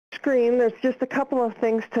screen, there's just a couple of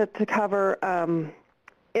things to cover.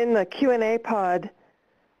 In the Q&A pod,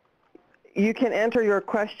 you can enter your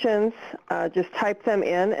questions, just type them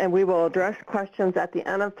in, and we will address questions at the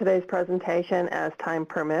end of today's presentation as time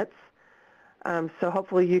permits. So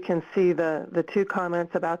hopefully you can see the two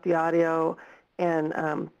comments about the audio,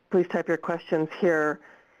 and please type your questions here.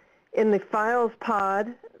 In the files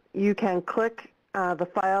pod, you can click the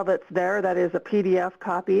file that's there. That is a PDF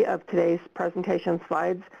copy of today's presentation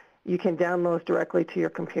slides. You can download directly to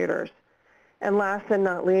your computers. And last and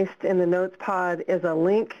not least, in the notes pod is a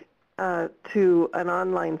link to an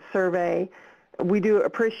online survey. We do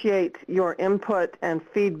appreciate your input and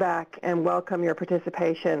feedback and welcome your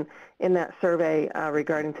participation in that survey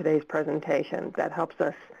regarding today's presentation. That helps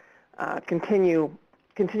us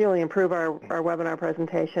continually improve our webinar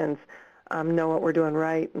presentations, know what we're doing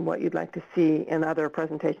right and what you'd like to see in other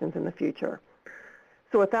presentations in the future.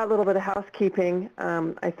 So with that little bit of housekeeping,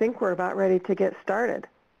 I think we're about ready to get started.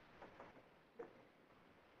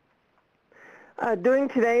 Doing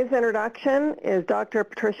today's introduction is Dr.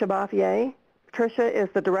 Patricia Vasile. Patricia is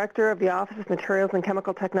the Director of the Office of Materials and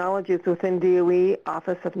Chemical Technologies within DOE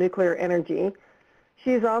Office of Nuclear Energy.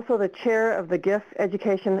 She's also the Chair of the GIF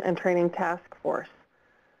Education and Training Task Force.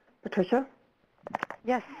 Patricia?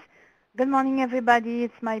 Yes. Good morning, everybody.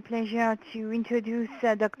 It's my pleasure to introduce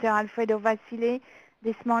Dr. Alfredo Vasile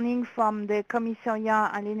this morning from the Commissariat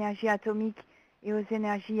à l'Énergie Atomique et aux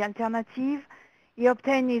Énergies Alternatives. He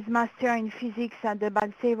obtained his Master in Physics at the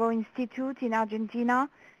Balseiro Institut in Argentina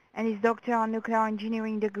and his Doctor of Nuclear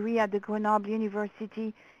Engineering degree at the Grenoble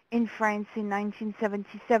University in France in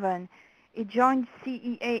 1977. He joined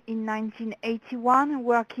CNEA in 1981,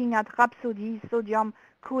 working at RAPSODIE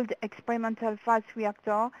sodium-cooled experimental fast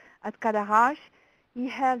reactor at Cadarache. He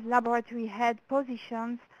held laboratory head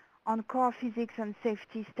positions on core physics and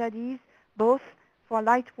safety studies, both for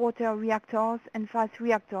light water reactors and fast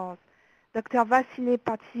reactors. Dr. Vasile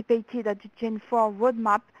participated at the Gen 4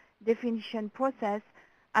 roadmap definition process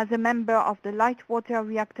as a member of the Light Water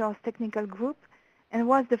Reactors Technical Group and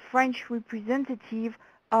was the French representative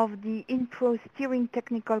of the INPRO Steering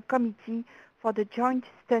Technical Committee for the joint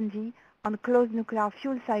study on closed nuclear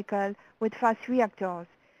fuel cycle with fast reactors.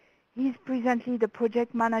 He is presently the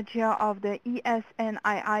project manager of the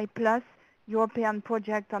ESNII Plus European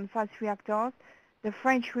Project on fast reactors, the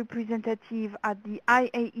French representative at the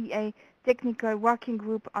IAEA Technical Working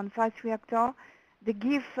Group on fast reactor, the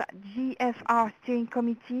GIF GFR Steering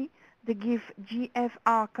Committee, the GIF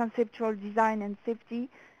GFR Conceptual Design and Safety,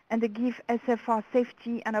 and the GIF SFR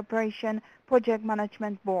Safety and Operation Project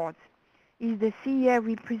Management Boards. He is the CNEA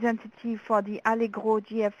representative for the ALLEGRO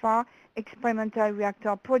GFR Experimental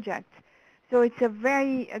Reactor Project. So it's a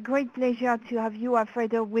great pleasure to have you,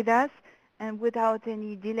 Alfredo, with us. And without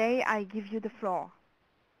any delay, I give you the floor.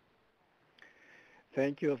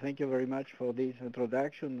 Thank you very much for this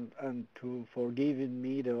introduction and for giving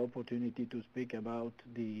me the opportunity to speak about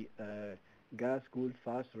the gas cooled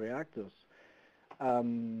fast reactors.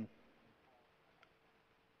 I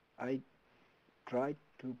tried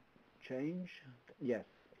to change, yes.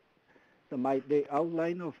 So the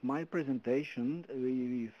outline of my presentation,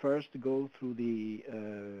 we first go through the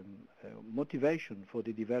motivation for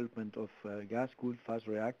the development of gas cooled fast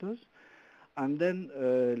reactors, and then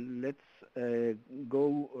let's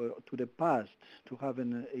go to the past to have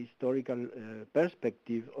an historical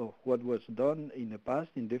perspective of what was done in the past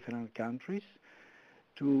in different countries,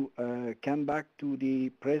 to come back to the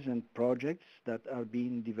present projects that are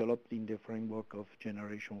being developed in the framework of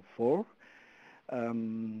Generation 4.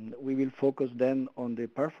 We will focus then on the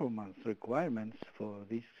performance requirements for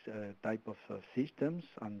this type of systems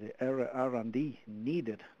and the R&D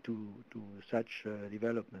needed to such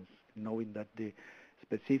developments, knowing that the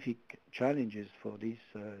specific challenges for these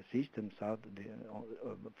systems are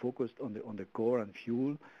focused on the core and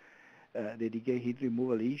fuel, the decay heat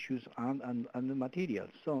removal issues, and the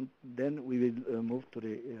materials. So then we will move to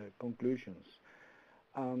the conclusions.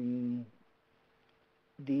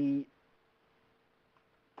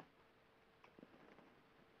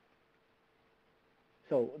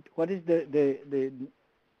 So what is the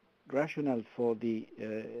rationale for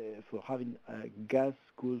having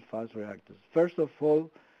gas-cooled fast reactors? First of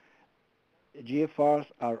all, GFRs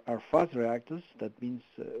are fast reactors. That means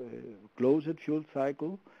closed fuel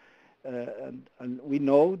cycle, and we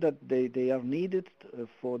know that they are needed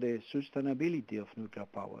for the sustainability of nuclear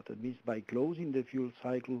power. That means by closing the fuel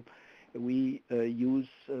cycle, we use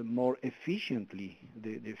more efficiently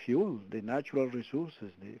the fuel, the natural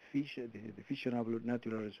resources, the fissionable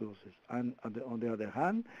natural resources. And on the other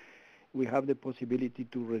hand, we have the possibility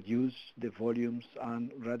to reduce the volumes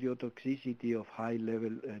and radiotoxicity of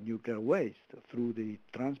high-level nuclear waste through the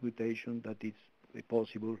transmutation that is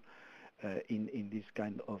possible in this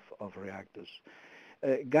kind of reactors.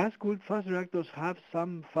 Gas-cooled fast reactors have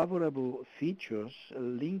some favorable features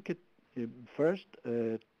linked first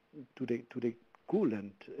to the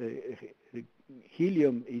coolant.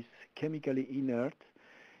 Helium is chemically inert.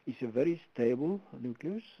 It's a very stable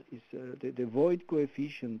nucleus. The void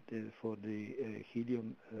coefficient for the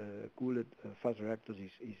helium-cooled fast reactors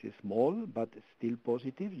is small, but still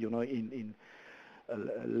positive. You know, in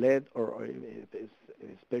lead or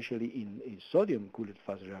especially in sodium-cooled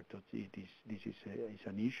fast reactors, this is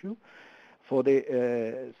an issue. For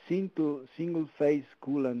the single-phase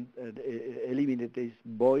coolant, eliminates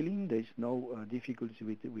boiling. There is no difficulty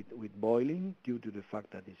with boiling due to the fact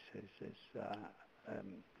that it's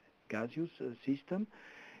gaseous system.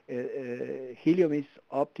 Helium is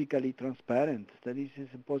optically transparent. That is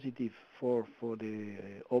a positive for the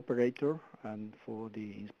operator and for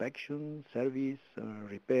the inspection, service,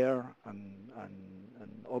 repair, and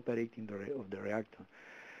operating of the reactor.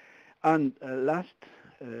 And last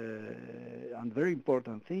and very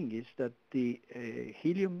important thing is that the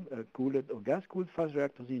helium-cooled or gas-cooled fast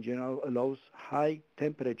reactors in general allows high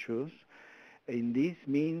temperatures. And this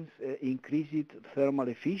means increased thermal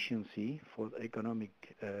efficiency for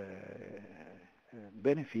economic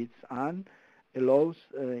benefits and allows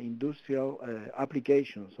industrial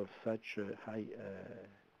applications of such high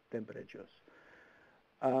temperatures.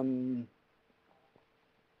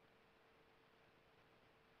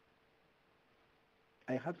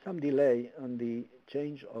 I have some delay on the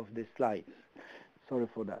change of the slides. Sorry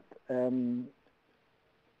for that.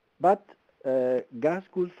 But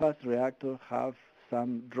gas-cooled fast reactors have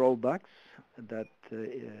some drawbacks that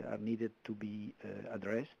are needed to be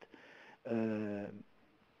addressed.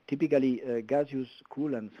 Typically, gaseous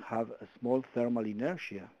coolants have a small thermal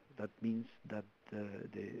inertia. That means that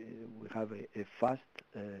we have a fast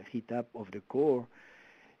heat up of the core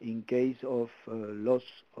in case of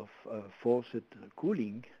loss of forced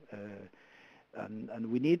cooling. And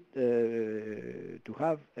we need to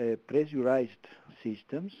have pressurized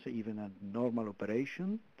systems, even at normal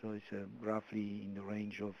operation. So it's roughly in the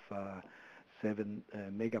range of 7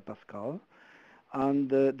 megapascal. And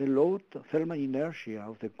the low thermal inertia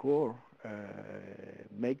of the core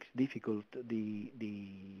makes difficult the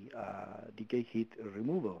decay heat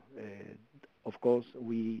removal. Of course,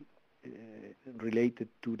 we related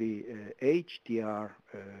to the HTR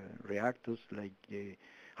reactors, like the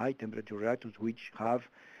high temperature reactors, which have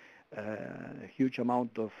a huge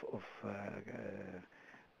amount of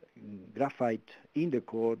graphite in the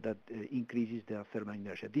core that increases their thermal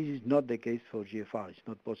inertia. This is not the case for GFR. It's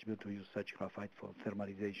not possible to use such graphite for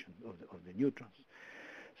thermalization of the neutrons.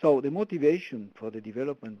 So the motivation for the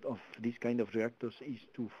development of this kind of reactors is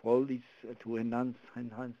twofold: is to enhance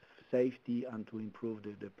safety and to improve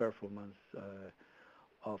the performance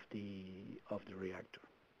of the reactor.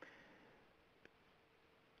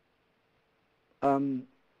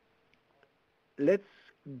 Let's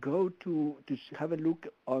go to have a look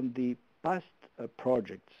on the past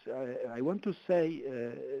projects. I want to say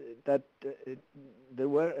that there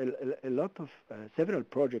were a lot of several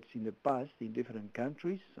projects in the past in different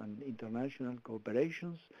countries and international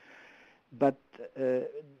cooperations, but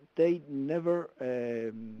they never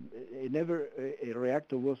a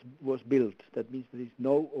reactor was built. That means there is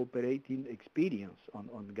no operating experience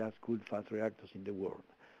on gas-cooled fast reactors in the world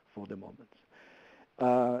for the moment.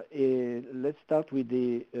 Let's start with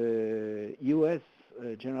the U.S.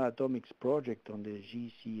 General Atomics project on the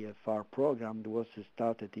GCFR program. That was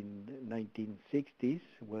started in 1960s.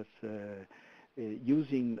 Was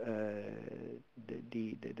using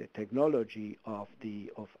the technology of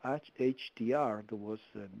HTR that was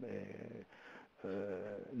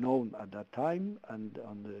known at that time, and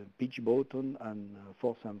on the Pitch Boton and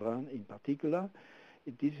Fort Saint-Brin in particular.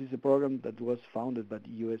 This is a program that was founded by the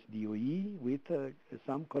US DOE with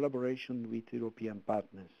some collaboration with European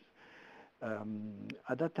partners.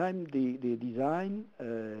 At that time, the design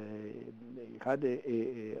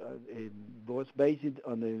was based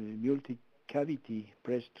on a multi-cavity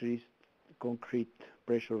pressurized concrete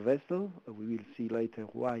pressure vessel. We will see later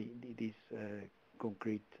why this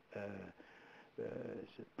concrete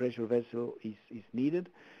pressure vessel is needed,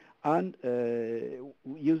 and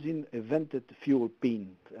using a vented fuel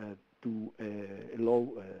pin to allow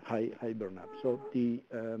high burn-up. So the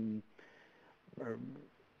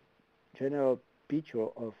general picture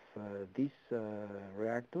of these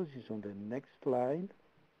reactors is on the next slide.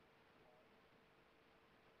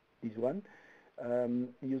 This one.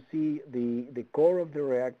 You see the core of the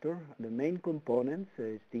reactor, the main components,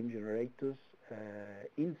 steam generators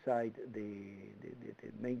inside the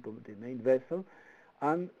main vessel,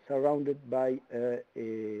 and surrounded by a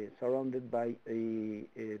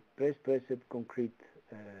pressed concrete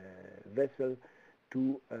vessel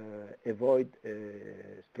to avoid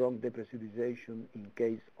strong depressurization in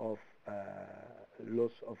case of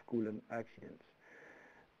loss of coolant accidents.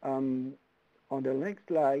 On the next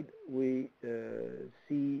slide, we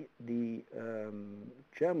see the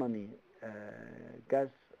Germany gas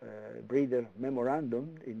breather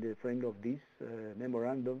memorandum. In the frame of this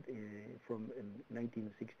memorandum from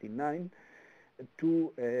 1969,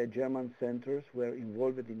 two German centers were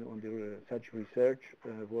involved in such research,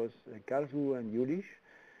 was Karlsruhe and Jülich,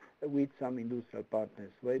 with some industrial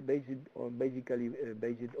partners, basically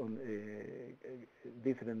based on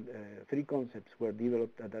different three concepts were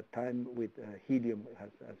developed at that time with helium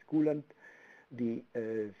as coolant. The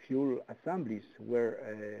fuel assemblies were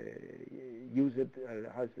used,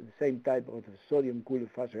 has the same type of sodium cooled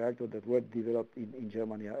fast reactor that were developed in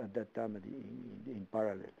Germany at that time in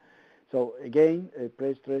parallel. So again,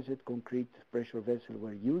 press-stressed concrete pressure vessels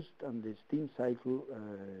were used, and the steam cycle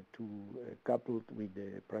coupled with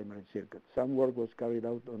the primary circuit. Some work was carried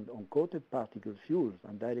out on coated particle fuels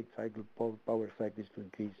and direct cycle power cycles to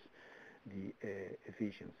increase the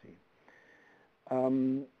efficiency.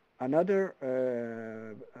 Another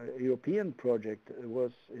European project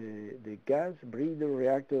was the Gas Breather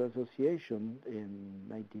Reactor Association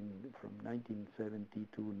from 1970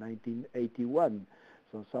 to 1981.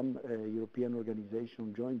 So some European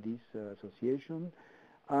organizations joined this association,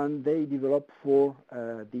 and they developed four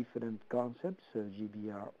different concepts,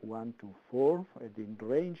 GBR 1 to 4. The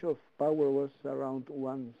range of power was around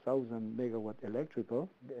 1,000 megawatt electrical,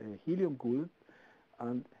 helium cooled,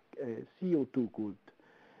 and CO2 cooled.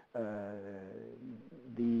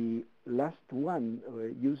 The last one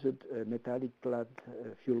used metallic clad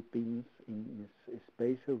fuel pins in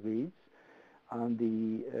spacer grids, and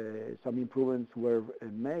some improvements were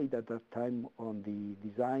made at that time on the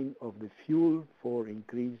design of the fuel for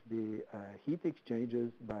increase the heat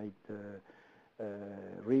exchangers by the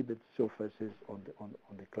rivet surfaces on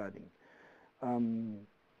the cladding.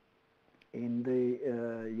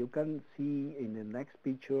 You can see in the next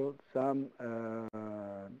picture some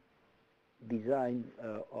design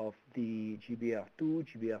of the GBR2,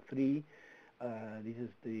 GBR3. This is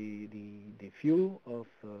the fuel of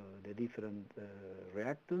the different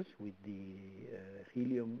reactors with the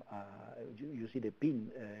helium. You see the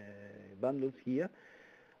pin bundles here,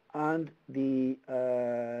 and the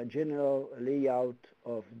general layout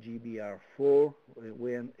of GBR4,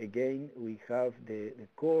 when again we have the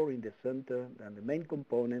core in the center and the main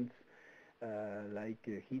components like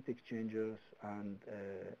heat exchangers and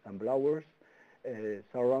blowers,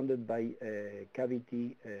 surrounded by a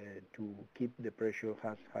cavity to keep the pressure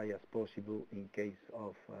as high as possible in case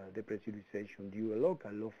of depressurization due to a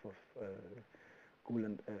local loss of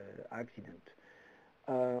coolant accident.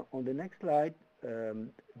 On the next slide,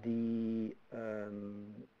 the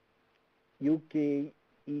UK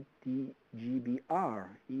ETGBR,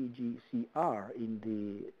 EGCR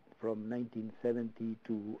from 1970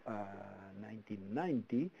 to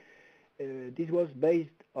 1990. This was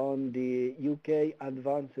based on the UK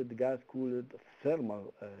Advanced Gas Cooled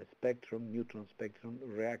Thermal Spectrum, Neutron Spectrum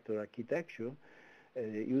Reactor Architecture,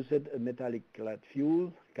 used metallic clad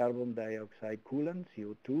fuel, carbon dioxide coolant,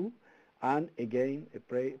 CO2, and again a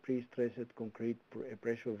pre-stressed concrete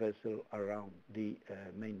pressure vessel around the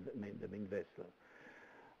main vessel.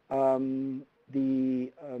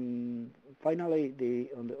 Finally,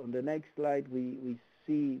 on the next slide, we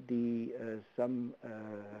see some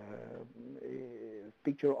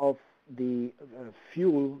picture of the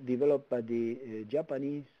fuel developed by the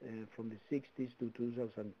Japanese from the 60s to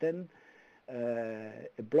 2010,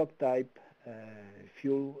 a block type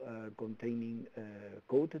fuel containing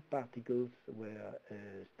coated particles were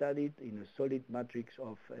studied in a solid matrix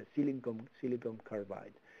of silicon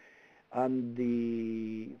carbide. And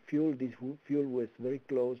this fuel was very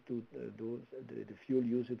close to the fuel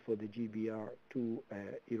used for the GBR2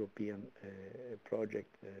 European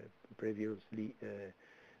project previously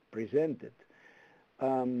presented.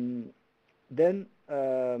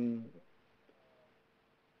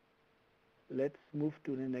 Let's move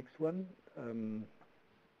to the next one,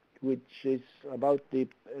 which is about the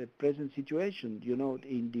present situation. You know,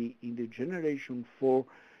 in the Generation 4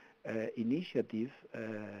 initiative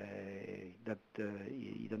that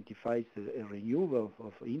identifies a renewal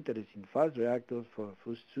of interest in fast reactors for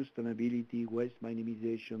sustainability, waste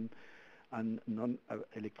minimization, and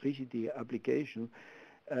non-electricity application.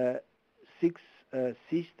 6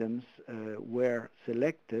 systems were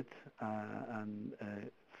selected, and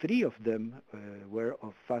 3 of them were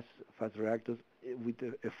of fast reactors, with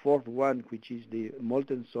a fourth one, which is the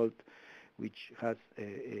molten salt, which has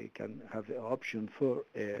can have the option for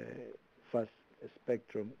fast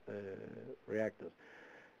spectrum reactors.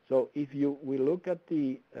 So if we look at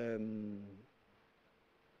the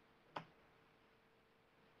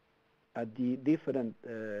different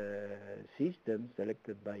systems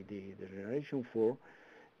selected by the generation 4,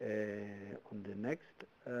 on the next,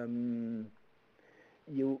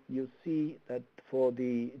 you see that for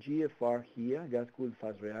the GFR here, gas cooled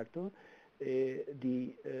fast reactor,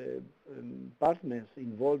 the partners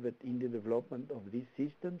involved in the development of these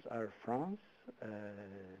systems are France,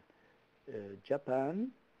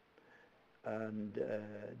 Japan, and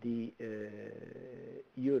the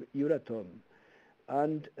Euratom.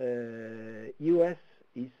 And U.S.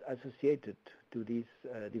 is associated to these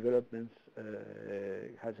developments,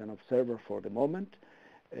 has an observer for the moment,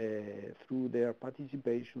 through their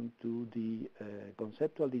participation to the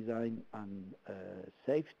Conceptual Design and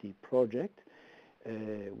Safety Project,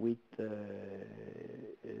 with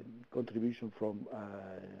contribution from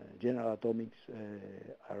General Atomics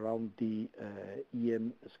around the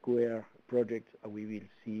EM Square project we will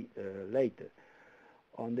see later.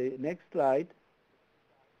 On the next slide,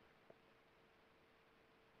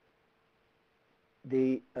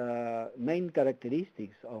 the main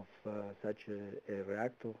characteristics of such a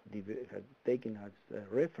reactor taken as a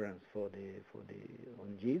reference for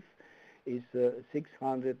on GIF is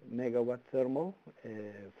 600 megawatt thermal,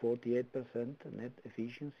 48% net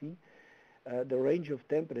efficiency. The range of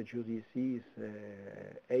temperatures you see is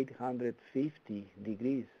 850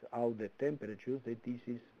 degrees out the temperature. That this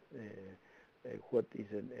is what is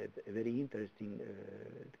a very interesting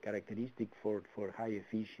characteristic for high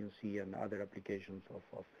efficiency and other applications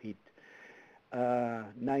of heat.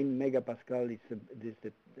 9 megapascal is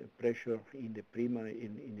the pressure in the primary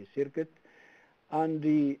in the circuit, and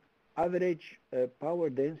the average power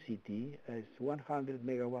density is 100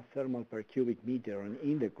 megawatt thermal per cubic meter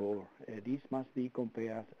in the core. This must be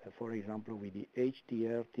compared, for example, with the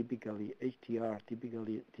HTR typical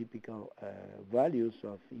values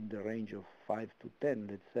of in the range of 5 to 10,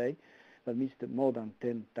 let's say. That means more than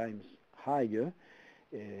 10 times higher.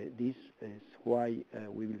 This is why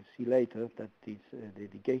we will see later that the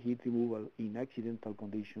decay heat removal in accidental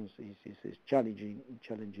conditions is a challenging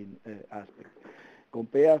aspect.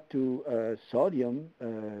 Compared to sodium,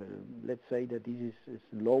 let's say that this is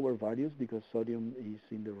lower values, because sodium is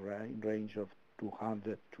in the range of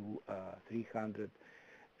 200 to 300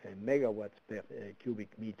 megawatts per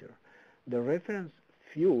cubic meter. The reference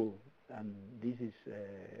fuel, and this is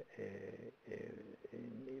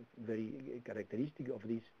very characteristic of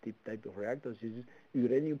this type of reactors, is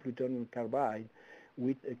uranium plutonium carbide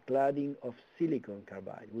with a cladding of silicon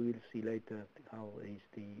carbide. We will see later how is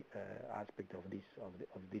the aspect of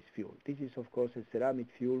this fuel. This is, of course, a ceramic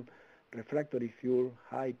fuel, refractory fuel,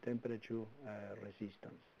 high temperature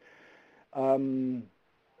resistance.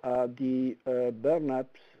 The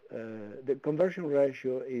burn-ups, the conversion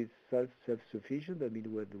ratio is self-sufficient. That means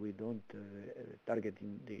we don't target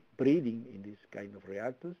in the breeding in this kind of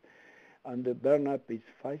reactors. And the burn-up is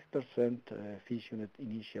 5% fissioned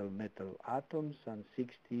initial metal atoms and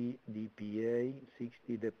 60 dPa,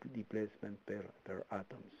 60 displacement per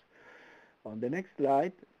atoms. On the next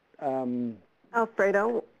slide,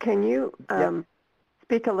 Alfredo, can you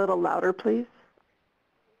speak a little louder, please?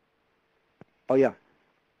 Oh yeah.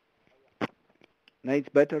 Now it's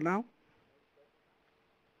better now?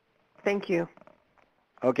 Thank you.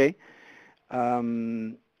 Okay.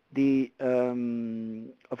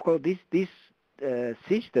 Of course, this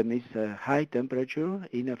system is high temperature,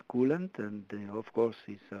 inner coolant, and of course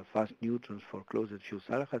is fast neutrons for closed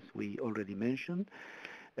fuselage, as we already mentioned,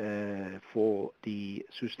 for the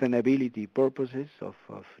sustainability purposes of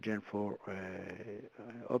Gen 4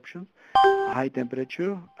 options, high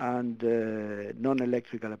temperature, and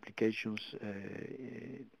non-electrical applications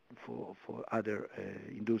for other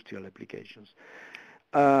industrial applications.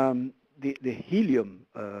 The helium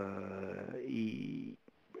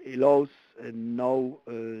allows now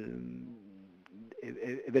a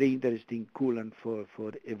very interesting coolant for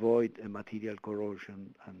avoid material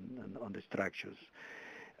corrosion and on the structures.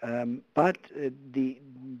 But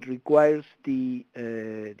requires the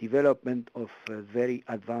development of very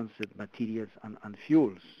advanced materials and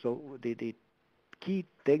fuels. So the key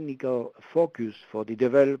technical focus for the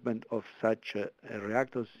development of such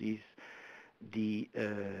reactors is the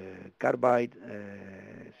carbide,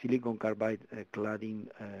 silicon carbide cladding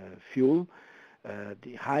fuel,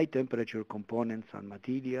 the high temperature components and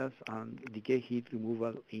materials, and decay heat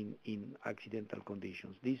removal in accidental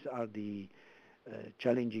conditions. These are the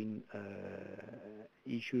challenging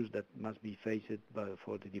issues that must be faced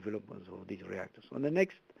for the development of these reactors. On the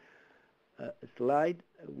next slide,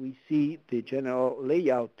 we see the general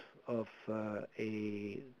layout of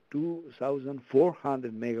a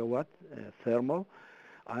 2,400 megawatt thermal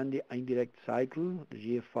and the indirect cycle. The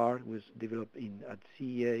GFR was developed at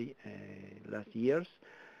CNEA last years.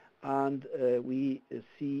 And we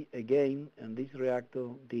see again in this reactor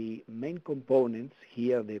the main components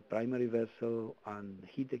here, the primary vessel and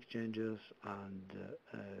heat exchangers and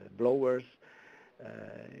blowers.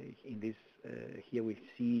 In this, here we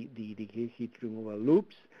see the decay heat removal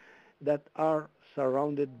loops that are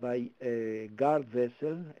surrounded by a guard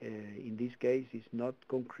vessel. In this case, it's not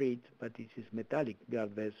concrete, but it is metallic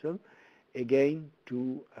guard vessel. Again,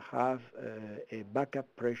 to have a backup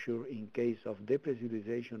pressure in case of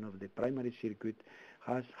depressurization of the primary circuit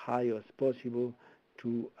as high as possible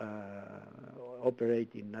to operate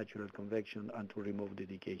in natural convection and to remove the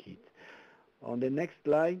decay heat. On the next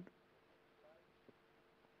slide,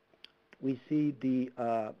 we see the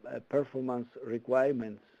performance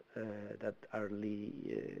requirements that are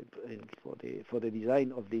for the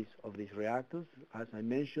design of these reactors. As I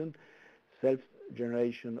mentioned,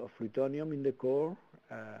 self-generation of plutonium in the core,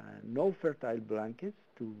 no fertile blankets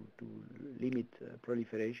to limit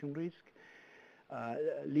proliferation risk,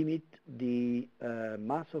 limit the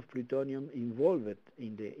mass of plutonium involved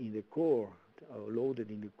in the core, loaded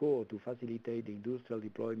in the core, to facilitate the industrial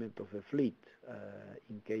deployment of a fleet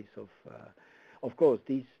in case of course,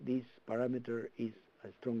 this parameter is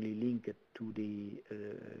strongly linked to the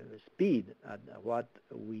speed at what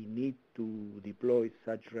we need to deploy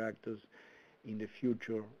such reactors in the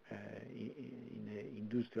future in an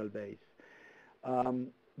industrial base.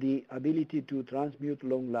 The ability to transmute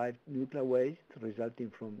long-lived nuclear waste resulting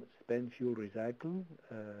from spent fuel recycle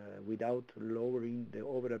without lowering the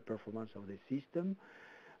overall performance of the system.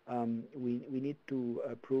 We need to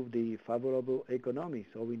prove the favorable economics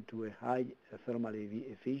owing to a high thermal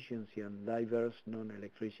efficiency and diverse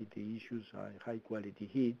non-electricity issues, high quality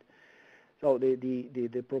heat. So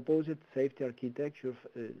the proposed safety architecture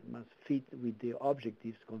must fit with the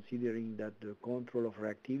objectives, considering that the control of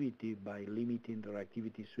reactivity by limiting the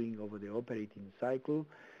reactivity swing over the operating cycle.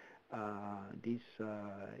 This,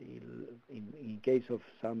 in case of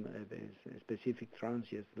some specific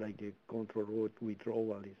transients, like the control rod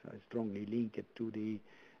withdrawal, is strongly linked to the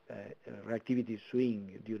reactivity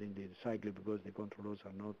swing during the cycle, because the control rods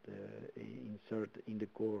are not inserted in the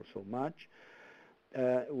core so much.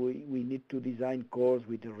 We need to design cores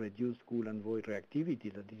with a reduced cool and void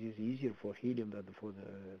reactivity. That this is easier for helium than for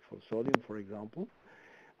sodium, for example.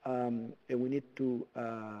 And we need to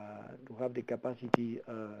have the capacity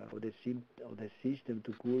of the system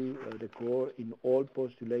to cool the core in all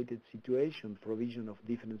postulated situations, provision of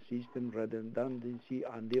different system redundancy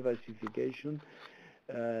and diversification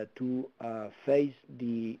to face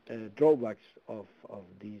the drawbacks of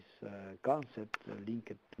this concept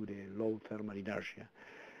linked to the low thermal inertia.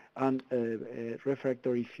 And a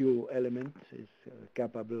refractory fuel element is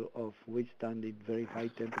capable of withstanding very high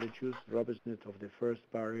temperatures, robustness of the first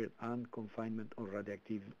barrier, and confinement of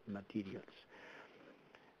radioactive materials.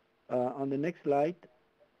 On the next slide,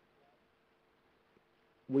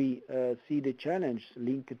 we see the challenge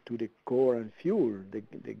linked to the core and fuel.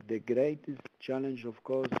 The greatest challenge, of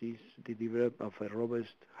course, is the development of a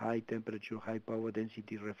robust, high temperature, high power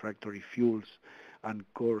density refractory fuels and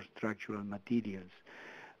core structural materials.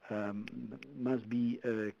 Must be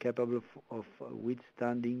capable of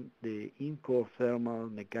withstanding the in-core thermal,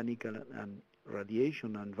 mechanical, and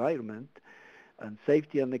radiation environment. And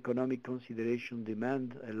safety and economic consideration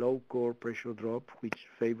demand a low core pressure drop, which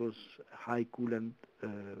favors high coolant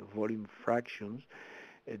volume fractions.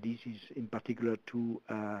 This is in particular to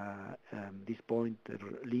this point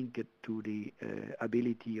linked to the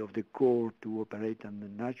ability of the core to operate under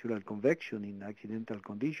natural convection in accidental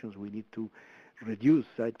conditions. We need to reduce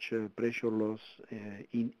such pressure loss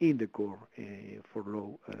in the core for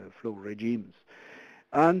low flow regimes.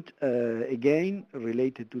 And again,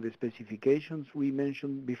 related to the specifications we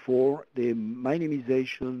mentioned before, the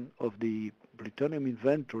minimization of the plutonium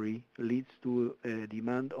inventory leads to a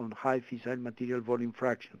demand on high fissile material volume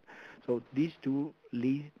fraction. So these two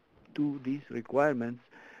lead to these requirements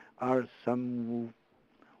are somewhat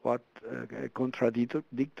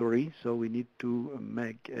contradictory, so we need to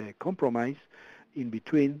make a compromise in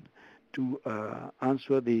between to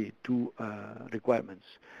answer the two requirements.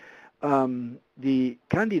 The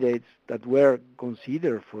candidates that were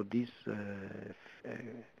considered for this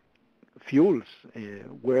fuels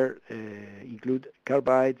where include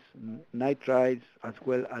carbides, nitrides, as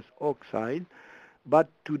well as oxide. But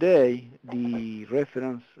today, the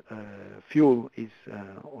reference fuel is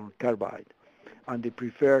on carbide, and the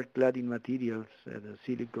preferred cladding materials, the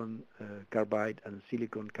silicon carbide and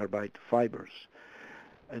silicon carbide fibers.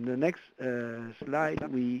 In the next slide,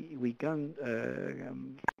 we can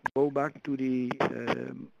go back to the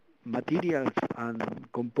materials and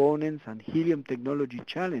components and helium technology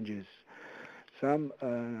challenges. Some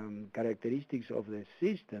characteristics of the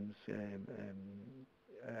systems.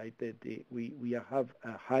 We have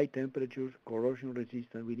a high temperatures, corrosion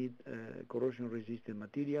resistant. We need corrosion resistant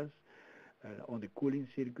materials on the cooling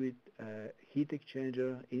circuit, heat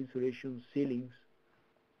exchanger, insulation, sealings,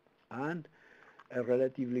 and a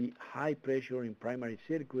relatively high pressure in primary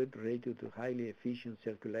circuit related to highly efficient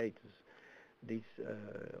circulators. This,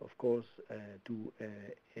 of course, to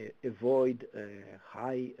avoid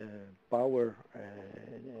high power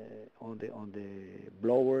on the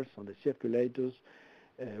blowers, on the circulators.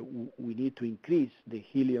 We need to increase the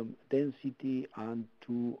helium density and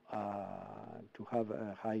to have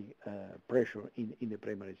a high pressure in the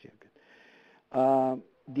primary circuit.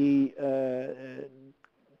 The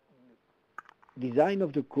design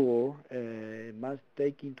of the core must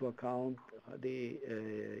take into account the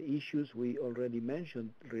issues we already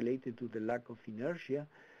mentioned related to the lack of inertia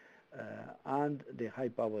and the high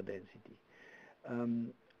power density.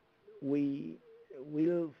 We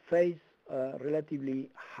will face relatively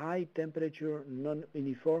high temperature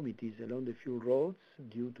non-uniformities along the fuel rods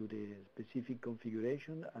due to the specific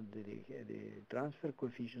configuration and the transfer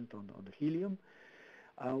coefficient on the helium.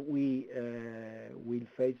 We will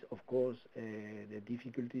face, of course, the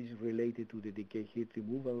difficulties related to the decay heat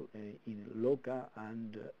removal in LOCA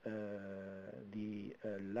and the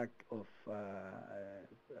lack of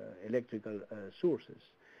electrical sources.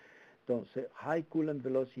 So high coolant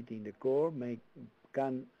velocity in the core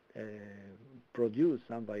can produce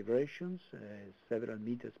some vibrations, several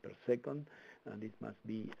meters per second, and it must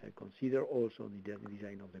be considered also in the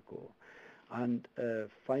design of the core. And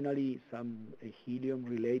finally, some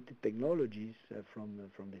helium-related technologies from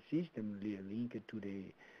the system linked to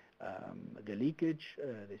the leakage,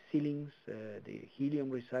 the sealings, the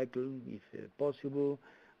helium recycle, if possible,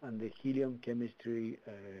 and the helium chemistry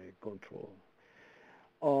control.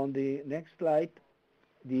 On the next slide,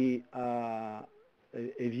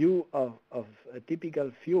 a view of a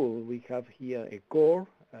typical fuel. We have here a core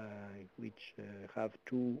which have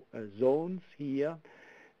two zones here.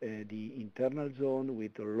 The internal zone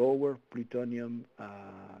with a lower plutonium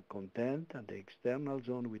content and the external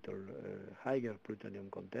zone with a higher plutonium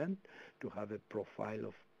content to have a profile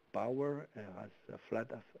of power as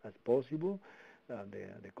flat as possible,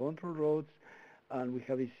 the control rods. And we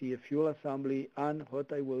have a fuel assembly, and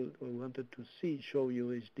what I wanted to show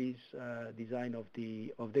you is this design of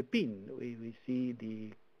the pin. We see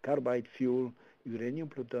the carbide fuel, uranium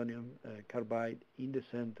plutonium carbide in the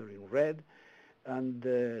center in red, and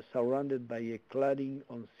surrounded by a cladding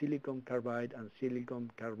on silicon carbide and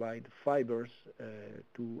silicon carbide fibers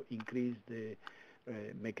to increase the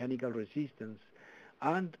mechanical resistance.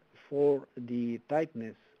 And for the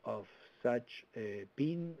tightness of such a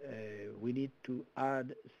pin, we need to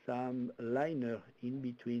add some liner in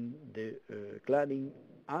between the cladding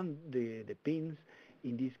and the pins.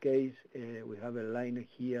 In this case, we have a liner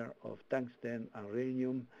here of tungsten and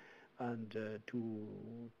rhenium, and to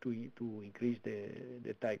increase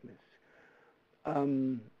the tightness.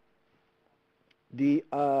 The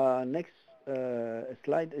next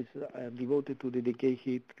slide is devoted to the decay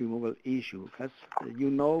heat removal issue. As you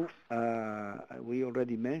know, we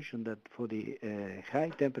already mentioned that for the high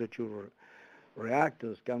temperature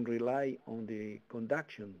reactors can rely on the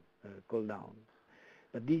conduction cool down.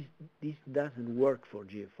 But this doesn't work for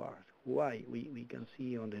GFRs. Why? We can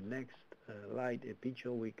see on the next slide a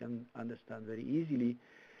picture we can understand very easily,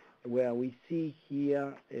 where we see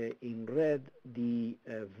here in red the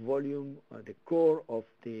volume, the core of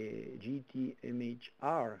the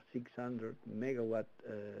GTMHR 600 megawatt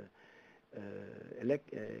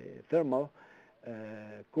thermal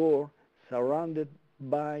core, surrounded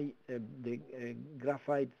by the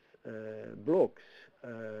graphite blocks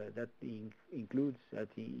that includes,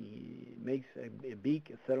 makes a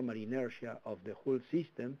big thermal inertia of the whole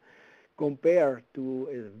system, compared to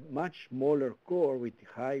a much smaller core with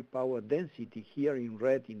high power density here in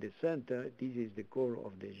red in the center. This is the core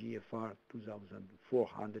of the GFR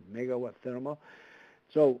 2400 megawatt thermal.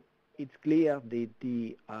 So it's clear that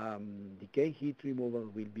the decay heat removal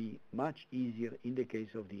will be much easier in the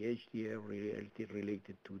case of the HDR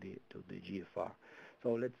related to the GFR.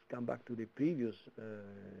 So let's come back to the previous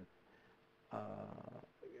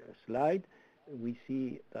slide, we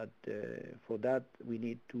see that for that we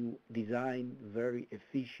need to design very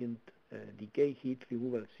efficient decay heat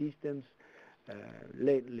removal systems,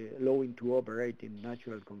 allowing to operate in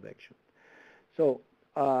natural convection. So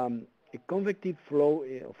a convective flow,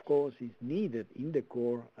 of course, is needed in the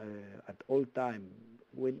core at all time.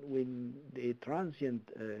 When the transient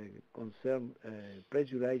concern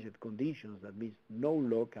pressurized conditions, that means no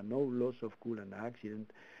lock and no loss of coolant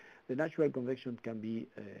accident, the natural convection can be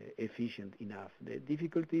efficient enough. The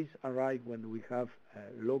difficulties arise when we have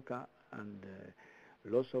LOCA and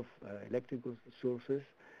loss of electrical sources.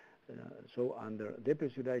 So under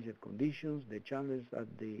depressurized conditions, the chances that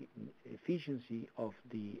the efficiency of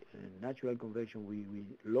the natural convection will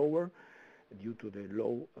lower due to the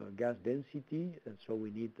low gas density, and so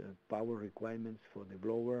we need power requirements for the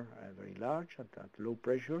blower very large at low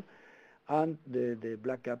pressure, and the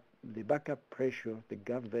backup pressure, the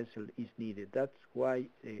gas vessel is needed. That's why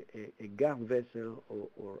a gas vessel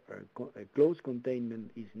or a closed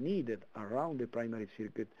containment is needed around the primary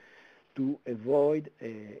circuit to avoid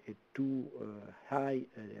a too high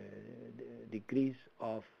decrease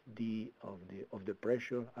of the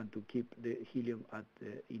pressure and to keep the helium at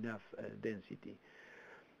enough density.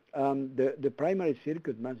 The primary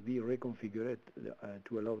circuit must be reconfigured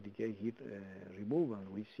to allow decay heat removal.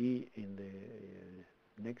 We see in the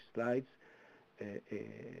next slides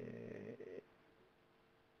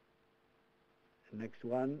next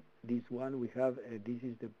one, this one we have, this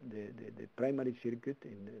is the primary circuit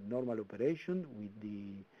in normal operation with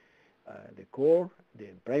the core, the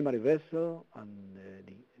primary vessel, and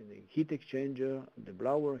the heat exchanger, the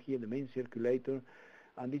blower here, the main circulator,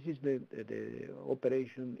 and this is the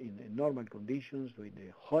operation in normal conditions with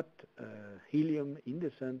the hot helium in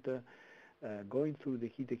the center going through the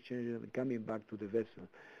heat exchanger and coming back to the vessel.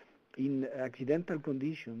 In accidental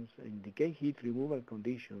conditions, in decay heat removal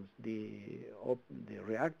conditions, the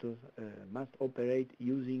reactors must operate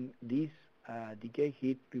using this decay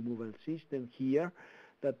heat removal system here.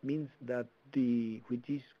 That means that which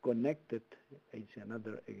is connected, it's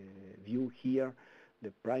another view here,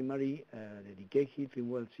 the primary, the decay heat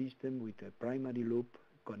removal system with a primary loop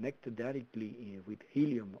connected directly with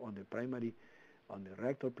helium on the primary, on the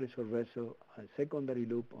reactor pressure vessel, a secondary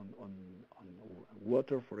loop on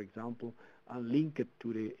water, for example, and link it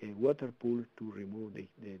to the water pool to remove the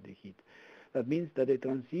heat. That means that the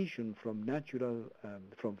transition from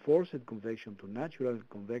from forced convection to natural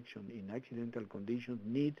convection in accidental conditions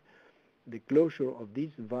needs the closure of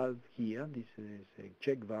this valve here, this is a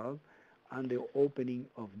check valve, and the opening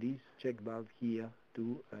of this check valve here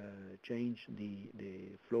to change the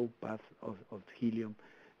flow path of helium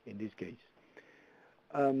in this case.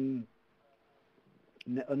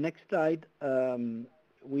 Next slide,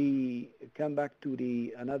 we come back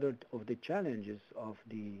to another of the challenges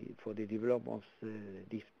for the development of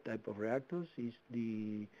this type of reactors is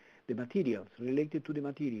the materials, related to the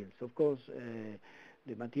materials. Of course,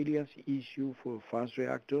 the materials issue for fast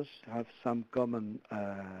reactors have some common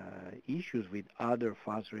issues with other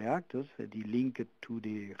fast reactors. They link it to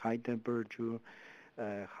the high temperature,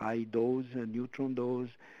 high dose, neutron dose,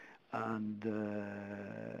 and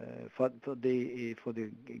for the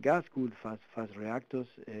gas cooled fast reactors,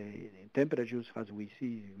 temperatures, as we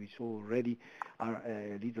saw already, are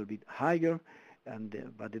a little bit higher,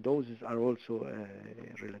 but the doses are also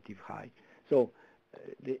relatively high. So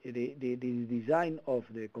the design of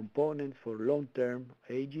the components for long-term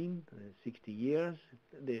aging, 60 years,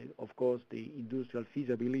 of course the industrial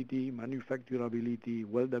feasibility, manufacturability,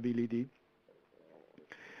 weldability,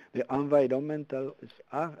 the environmental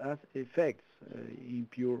effects,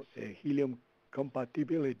 impure helium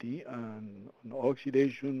compatibility, and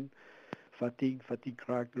oxidation, fatigue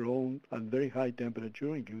crack, long and very high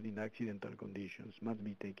temperature, including accidental conditions, must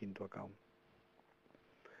be taken into account.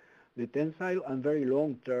 The tensile and very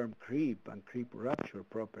long-term creep and creep rupture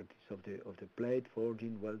properties of the plate,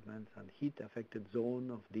 forging, weldments, and heat-affected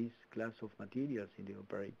zone of this class of materials in the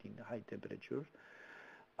operating high temperatures,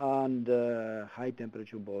 and high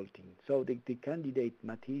temperature bolting. So the candidate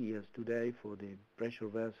materials today for the pressure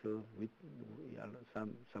vessel, we are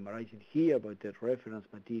summarizing here, but the reference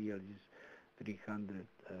material is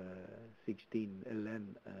 316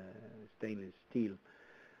 LN stainless steel.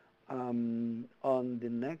 On the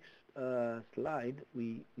next slide,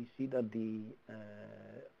 we see that the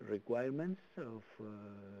requirements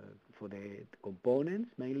for the components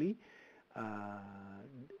mainly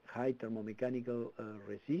high thermomechanical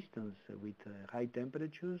resistance with high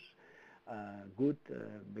temperatures, good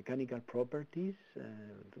mechanical properties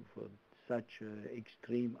for such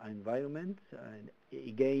extreme environments, and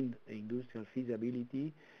again industrial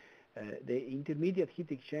feasibility, The intermediate heat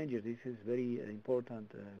exchanger, this is very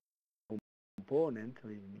important component.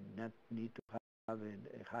 We not need to have a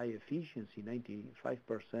high efficiency,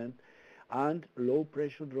 95%, and low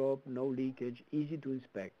pressure drop, no leakage, easy to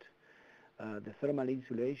inspect. The thermal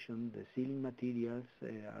insulation, the sealing materials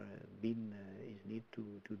is need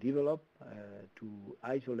to develop to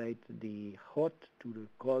isolate the hot to the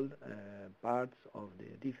cold parts of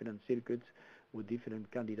the different circuits with different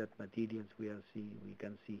candidate materials we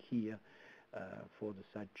can see here for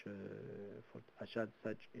such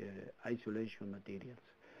isolation materials.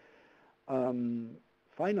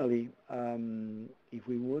 Finally, if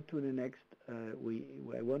we move to the next,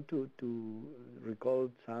 I want to recall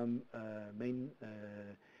some main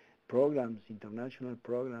programs, international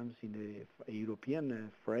programs in the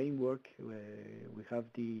European framework. We have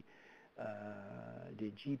the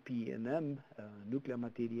GPNM, Nuclear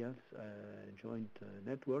Materials Joint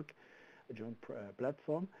Network, joint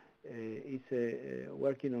platform. It's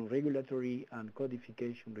working on regulatory and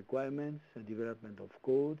codification requirements, development of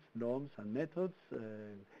codes, norms, and methods,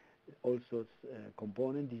 also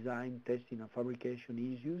component design, testing and fabrication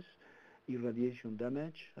issues, irradiation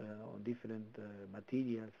damage on different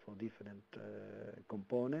materials for different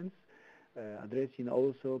components, addressing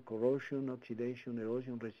also corrosion, oxidation,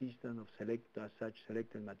 erosion resistance of such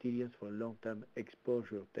selected materials for long-term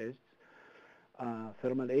exposure tests,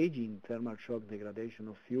 thermal aging, thermal shock degradation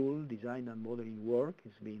of fuel, design and modeling work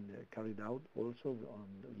is being carried out also on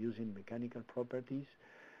using mechanical properties,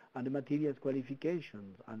 and the materials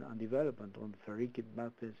qualifications and development on ferric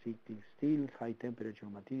metal, steel, high temperature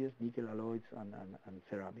materials, nickel alloys, and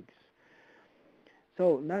ceramics.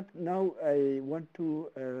 So now I want to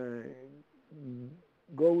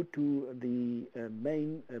go to the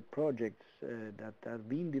main projects that are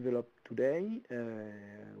being developed today.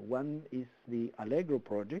 One is the ALLEGRO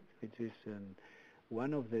project, which is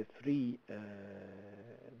one of the three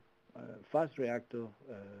fast reactor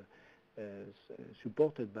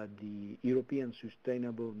supported by the European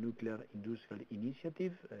Sustainable Nuclear Industrial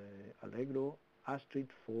Initiative, ALLEGRO, ASTRID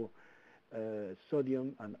for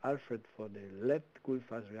sodium, and ALFRED for the lead cooled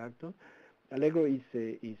fast reactor. ALLEGRO is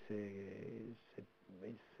an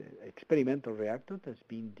experimental reactor that's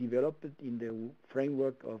been developed in the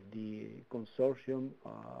framework of the consortium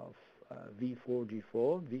of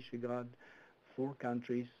V4G4, Visegrad, 4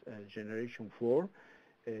 countries, Generation 4,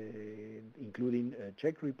 including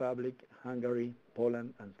Czech Republic, Hungary,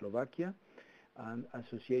 Poland, and Slovakia, and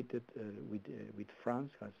associated with France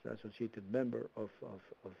as associated member of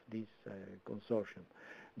this consortium.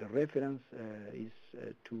 The reference is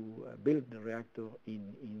to build the reactor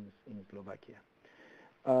in Slovakia.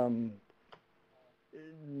 On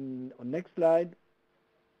next slide,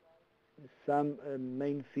 some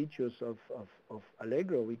main features of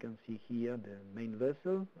ALLEGRO. We can see here the main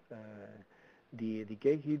vessel, the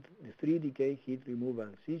three decay heat removal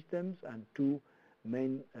systems, and 2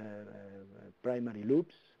 main primary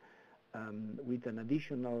loops, with an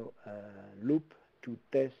additional loop to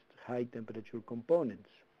test high temperature components.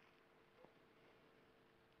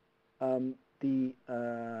 The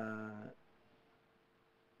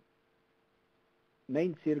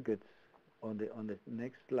main circuits on the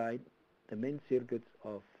next slide, the main circuits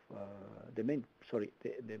of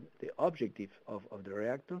the objective of the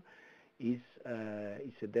reactor is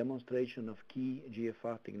a demonstration of key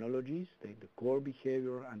GFR technologies, the core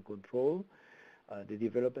behavior and control, the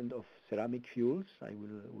development of ceramic fuels. I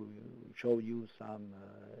will show you some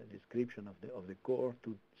description of the core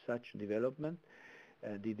to such development,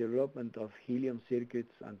 the development of helium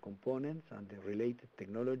circuits and components and the related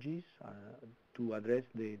technologies to address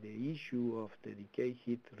the issue of the decay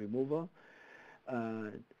heat removal.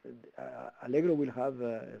 ALLEGRO will have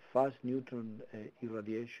a fast neutron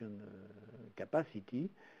irradiation capacity,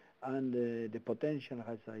 and the potential,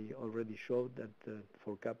 as I already showed, that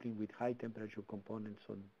for coupling with high temperature components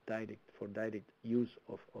for direct use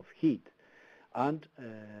of heat, and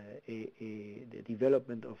the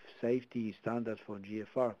development of safety standards for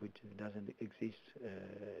GFR, which doesn't exist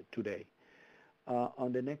today.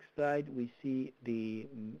 On the next slide, we see the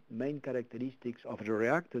main characteristics of the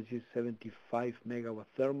reactor. This is 75 megawatt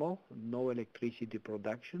thermal, no electricity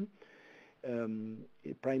production,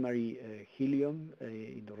 primary helium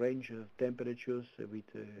in the range of temperatures with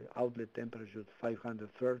outlet temperature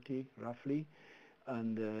 530 roughly,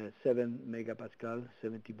 and 7 megapascal,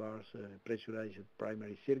 70 bars pressurized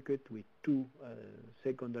primary circuit with 2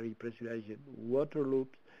 secondary pressurized water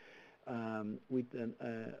loops, with an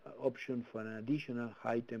option for an additional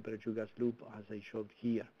high temperature gas loop, as I showed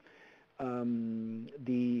here.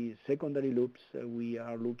 The secondary loops, we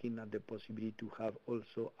are looking at the possibility to have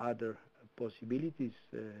also other possibilities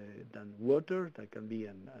than water. That can be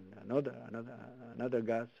another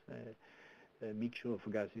gas, a mixture of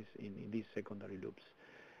gases in these secondary loops.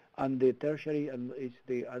 And the tertiary is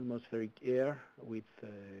the atmospheric air with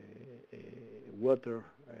water,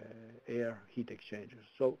 air heat exchangers.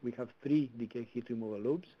 So we have 3 decay heat removal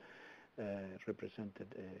loops represented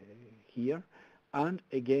here. And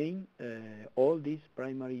again, all these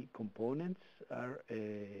primary components are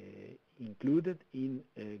included in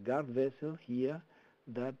a guard vessel here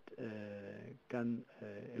that can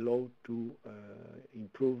allow to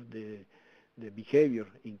improve the behavior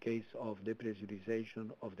in case of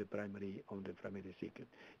depressurization of the primary cycle.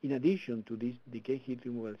 In addition to this decay heat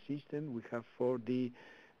removal system, we have for the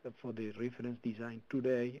reference design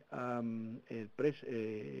today a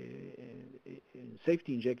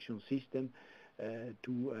safety injection system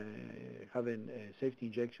to have a safety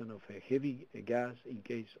injection of a heavy gas in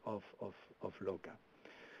case of LOCA.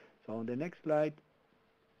 So on the next slide,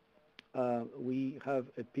 we have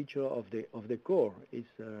a picture of the core.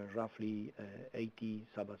 It's roughly 80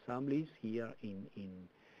 sub-assemblies here in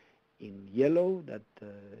yellow. That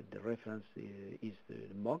the reference is the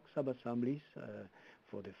MOC sub-assemblies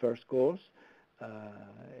for the first course,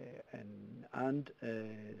 and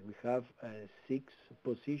we have 6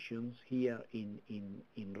 positions here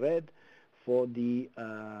in red for the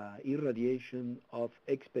irradiation of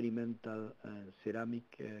experimental ceramic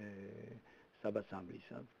sub-assemblies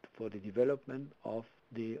for the development of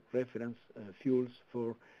the reference fuels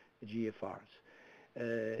for GFRs.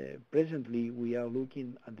 Presently, we are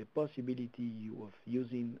looking at the possibility of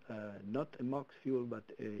using not a MOX fuel, but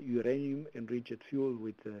a uranium-enriched fuel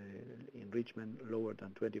with enrichment lower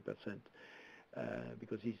than 20%,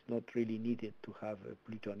 because it's not really needed to have a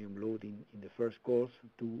plutonium load in the first course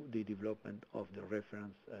to the development of the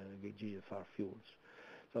reference GFR fuels.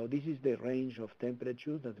 So this is the range of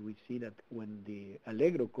temperatures that we see that when the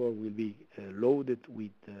ALLEGRO core will be loaded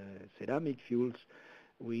with ceramic fuels,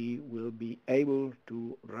 we will be able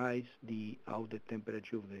to rise the outlet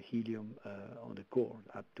temperature of the helium on the core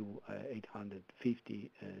up to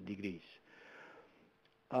 850 degrees.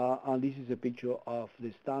 And this is a picture of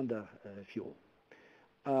the standard fuel.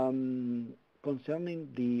 Concerning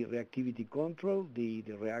the reactivity control, the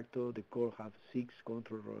reactor, the core have 6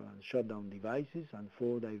 control and shutdown devices and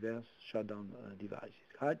 4 diverse shutdown devices.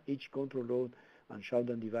 Each control rod and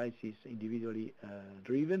shutdown device is individually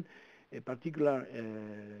driven. A particular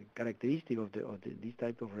characteristic of this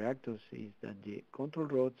type of reactors is that the control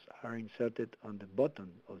rods are inserted on the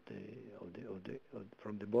bottom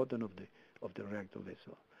from the bottom of the reactor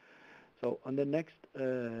vessel. So on the next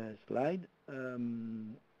slide,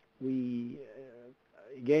 we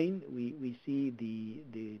see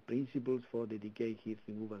the principles for the decay heat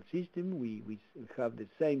removal system. We have the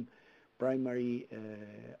same primary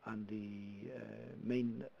and the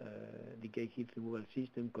main decay heat removal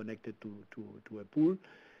system connected to a pool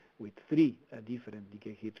with 3 different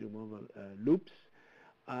decay heat removal loops,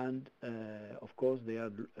 and of course they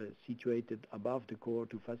are situated above the core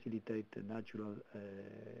to facilitate the natural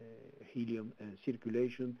helium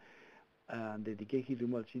circulation. And the decay heat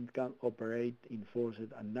removal system can operate in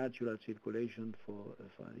forced and natural circulation for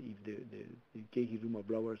if the decay heat removal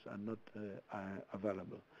blowers are not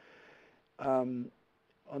available.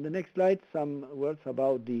 On the next slide, some words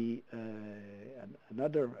about the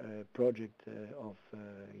another project of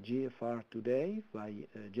GFR today by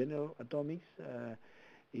General Atomics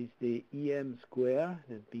is the EM square,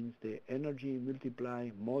 that means the energy multiply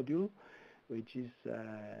module, which is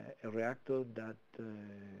a reactor that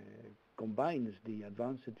combines the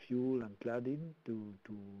advanced fuel and cladding to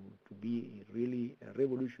be really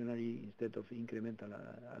revolutionary instead of incremental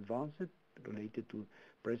advanced related to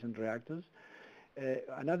present reactors.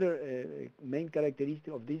 Another main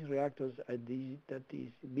characteristic of these reactors that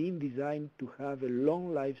is being designed to have a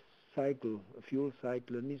long life cycle, a fuel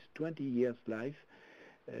cycle, that means 20 years life.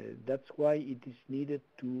 That's why it is needed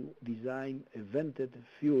to design a vented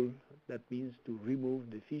fuel. That means to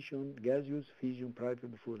remove the fission, gaseous fission prior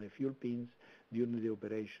before the fuel pins during the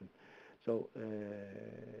operation. So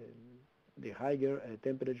the higher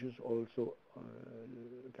temperatures also,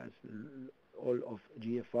 all of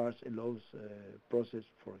GFRs allows process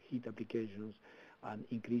for heat applications and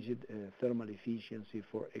increased thermal efficiency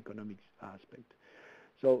for economic aspect.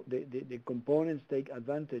 So the components take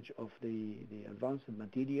advantage of the advanced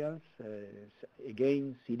materials,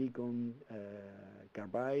 again silicon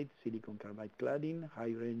carbide cladding, high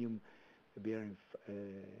uranium bearing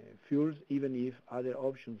fuels, even if other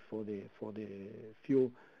options for the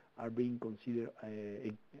fuel are being considered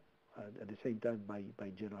at the same time by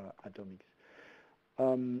General Atomics.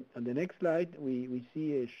 On the next slide, we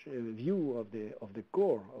see a view of the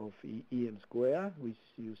core of EM square.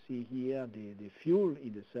 You see here the fuel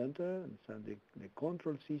in the center, and so the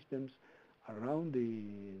control systems around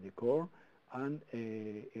the core, and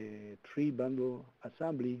a three-bundle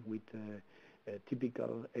assembly with a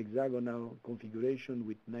typical hexagonal configuration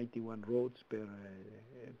with 91 rods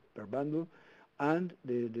per bundle, and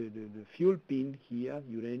the fuel pin here,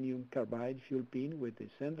 uranium carbide fuel pin with a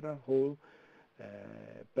central hole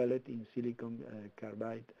pellet in silicon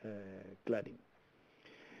carbide cladding.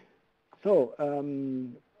 So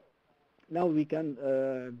now we can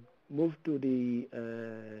move to the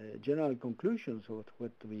general conclusions of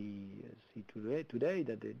what we see today,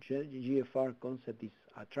 that the GFR concept is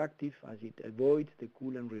attractive as it avoids the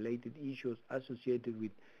coolant-related issues associated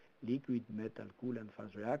with liquid metal coolant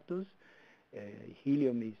fast reactors.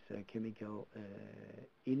 Helium is chemical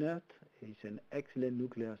inert. It's an excellent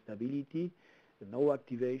nuclear stability, no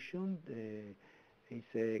activation.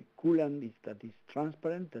 It's a coolant that is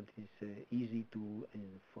transparent, that is easy to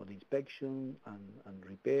for the inspection and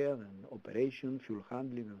repair and operation, fuel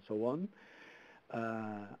handling, and so on.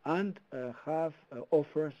 And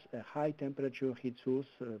offers a high temperature heat source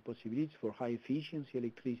possibilities for high efficiency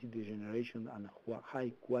electricity generation and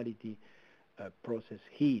high quality process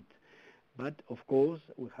heat. But of course,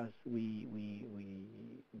 we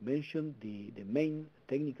mentioned the main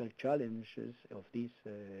technical challenges of this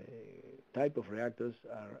type of reactors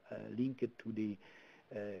are linked to the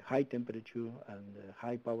high temperature and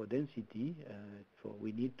high power density. So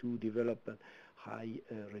we need to develop high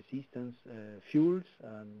resistance fuels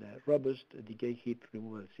and robust decay heat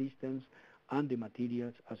removal systems and the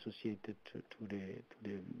materials associated to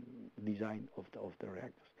the design of the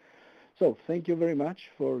reactors. So thank you very much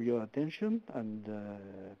for your attention, and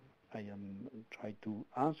I am trying to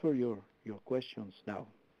answer your questions now.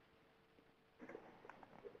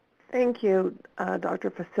 Thank you,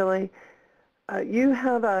 Dr. Vasile. You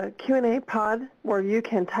have a Q&A pod where you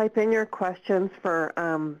can type in your questions for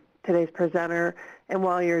today's presenter, and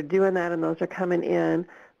while you're doing that and those are coming in,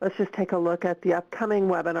 let's just take a look at the upcoming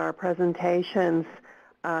webinar presentations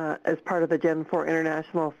as part of the Gen 4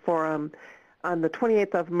 International Forum. On the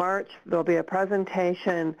 28th of March, there'll be a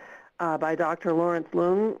presentation by Dr. Lawrence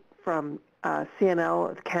Leung from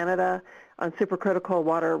CNL of Canada on supercritical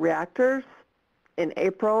water reactors. In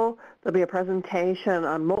April, there'll be a presentation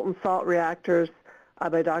on molten salt reactors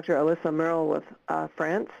by Dr. Alyssa Merrill with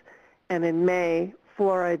France. And in May,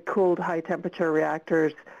 fluoride-cooled high-temperature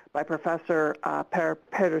reactors by Professor Per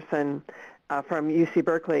Pedersen from UC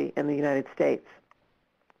Berkeley in the United States.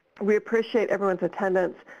 We appreciate everyone's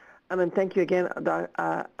attendance. And thank you again,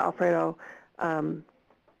 Alfredo,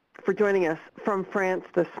 for joining us from France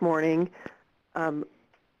this morning. I'm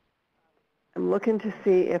looking to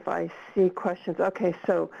see if I see questions. Okay,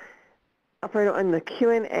 so Alfredo, in the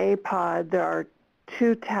Q&A pod, there are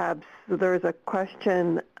two tabs. So there's a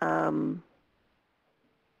question,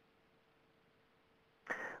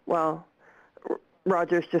 well,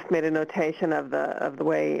 Roger's just made a notation of the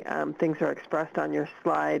way things are expressed on your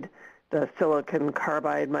slide. The silicon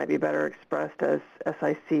carbide might be better expressed as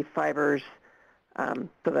SiC fibers, so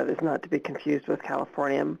that is not to be confused with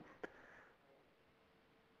californium.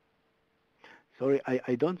 Sorry,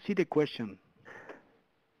 I don't see the question.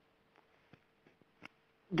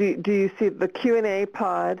 Do you see the Q&A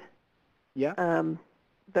pod? Yeah.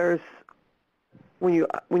 There's when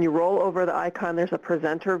you roll over the icon, there's a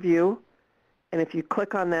presenter view, and if you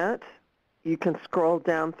click on that, you can scroll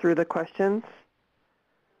down through the questions.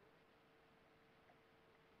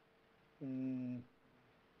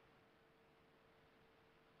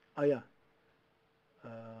 Oh yeah.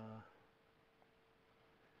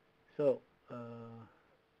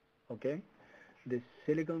 Okay. The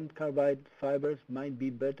silicon carbide fibers might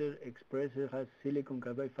be better expressed as silicon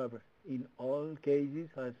carbide fibers. In all cases,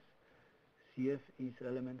 as CF is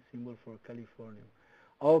element symbol for Californium.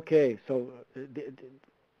 Okay, so the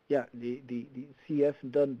CF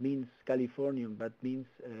don't means Californium, but means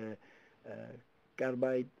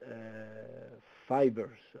carbide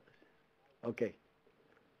fibers. Okay.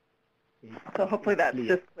 So hopefully that's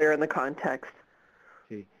just clear in the context.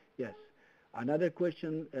 See, yes. Another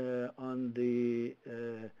question on the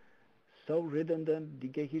so redundant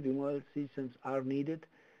decay heat removal systems are needed.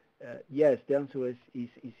 Yes, the answer is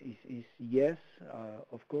yes.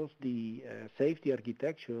 Of course, the safety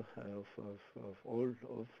architecture of all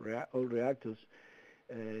reactors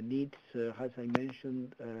needs, as I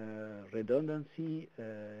mentioned, redundancy,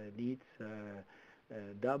 needs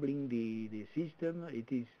doubling the system.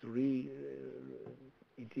 It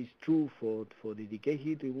is true for the decay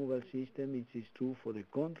heat removal system. It is true for the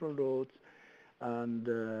control rods, And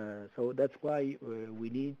so that's why we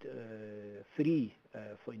need three,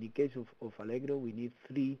 in the case of ALLEGRO, we need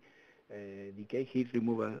three decay heat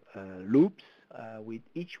removal loops, with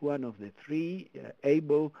each one of the three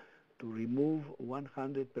able to remove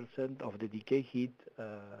 100% of the decay heat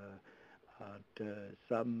at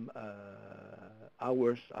some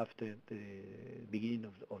hours after the beginning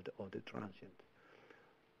of the transient.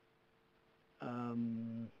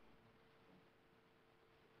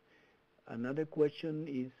 Another question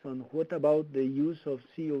is on what about the use of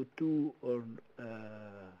CO2 or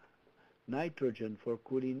nitrogen for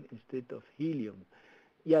cooling instead of helium?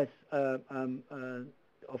 Yes,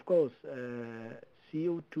 of course,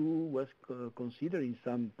 CO2 was considered in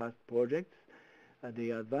some past projects.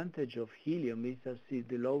 The advantage of helium is that the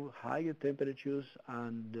higher temperatures,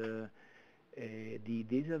 and the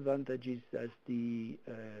disadvantage is that the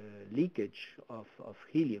leakage of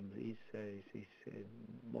helium is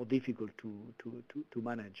more difficult to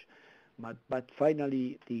manage. But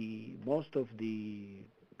finally, most of the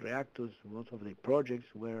reactors, most of the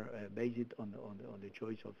projects were based on the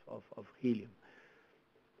choice of helium.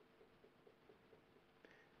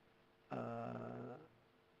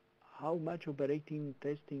 How much operating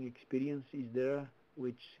testing experience is there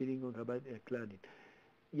with silicon carbide cladding?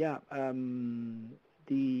 Yeah,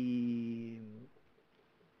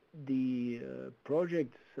 the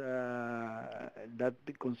projects that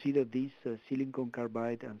consider this silicon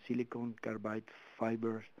carbide and silicon carbide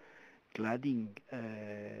fibers cladding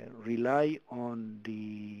rely on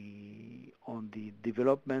the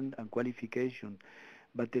development and qualification,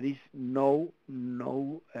 but there is no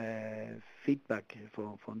feedback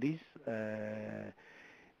from this.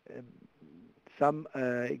 Some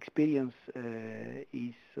experience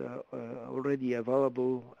is already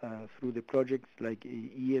available through the projects like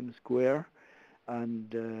EM Square,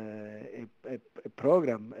 and a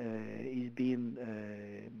program is being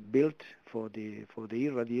built for the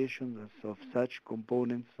irradiation of such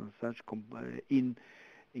components and such in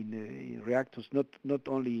reactors, not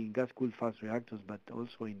only in gas cooled fast reactors, but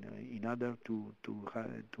also in other to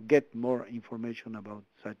get more information about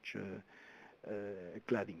such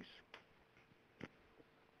claddings.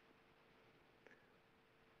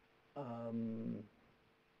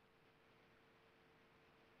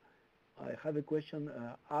 I have a question.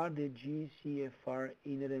 Are the GCFR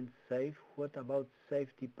inherent safe? What about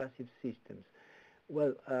safety passive systems?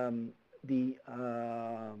 Well, the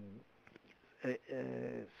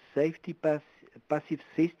safety passive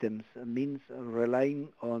systems means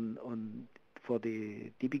relying on for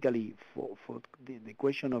the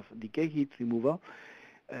question of decay heat removal.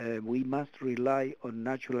 We must rely on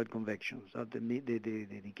natural convection. So the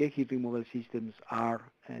decay heat removal systems are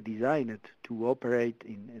designed to operate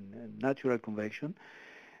in natural convection,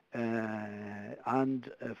 and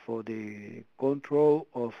for the control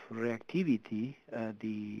of reactivity,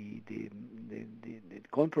 the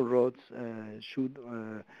control rods should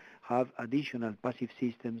have additional passive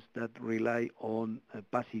systems that rely on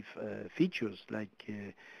passive features like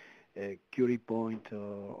Curie point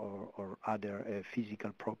or other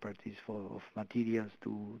physical properties of materials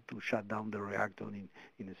to shut down the reactor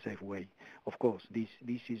in a safe way. Of course, this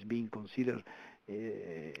is being considered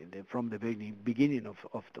from the beginning of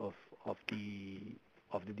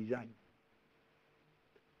the design.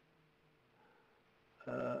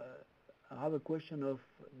 I have a question of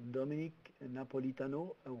Dominic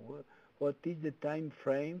Napolitano. What is the time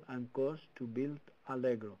frame and cost to build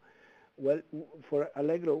ALLEGRO? Well, for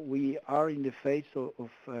ALLEGRO, we are in the phase of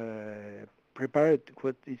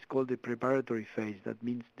what is called the preparatory phase. That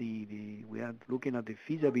means we are looking at the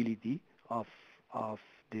feasibility of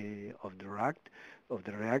the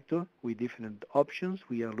reactor with different options.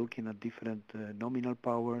 We are looking at different nominal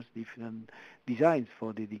powers, different designs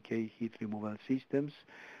for the decay heat removal systems,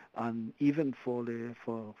 and even for the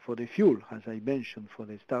fuel, as I mentioned, for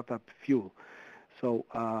the startup fuel. So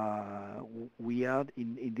we are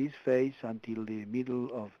in this phase until the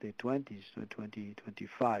middle of the 20s,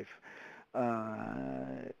 2025.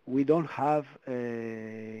 We don't have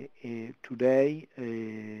today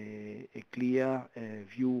a clear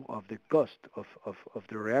view of the cost of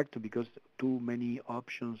the reactor, because too many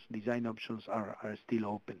options, design options, are still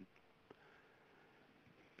open.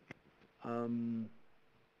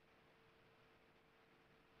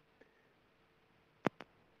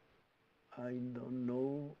 I don't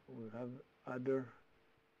know. We have other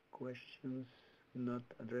questions not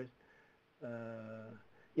addressed.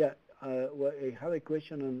 Well, I have a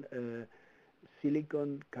question on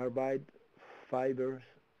silicon carbide fibers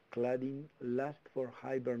cladding last for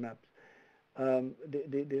high burn-ups.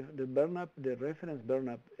 The burn-up, the reference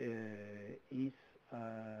burn-up is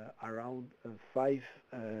around 5%,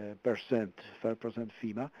 5%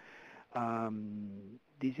 FEMA.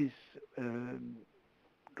 This is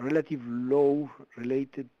relative low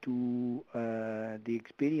related to the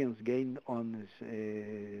experience gained on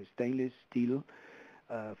stainless steel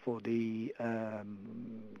for the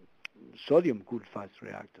sodium cooled fast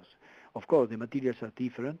reactors. Of course, the materials are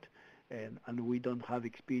different, and we don't have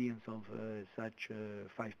experience of such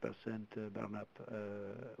 5% burn up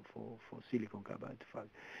for silicon carbide.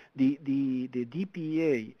 The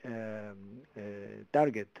DPA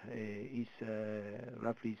target is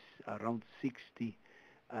roughly around 60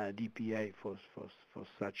 DPA for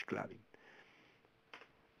such cladding.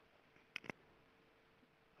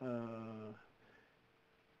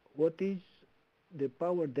 What is the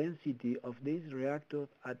power density of this reactor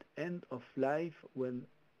at end of life when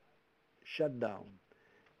shut down?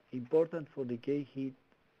 Important for the decay heat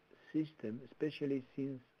system, especially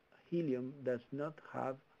since helium does not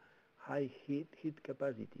have high heat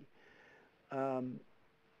capacity. At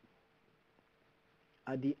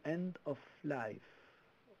the end of life,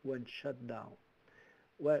 when shut down,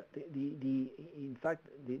 well, in fact,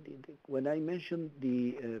 when I mentioned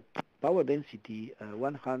the power density,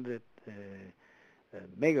 100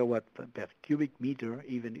 megawatt per cubic meter,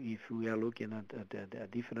 even if we are looking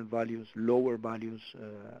at different values, lower values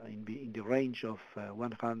in the range of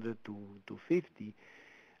 100 to 50,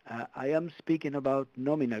 I am speaking about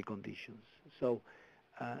nominal conditions. So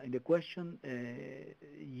in the question,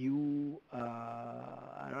 you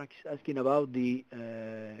are asking about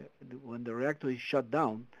when the reactor is shut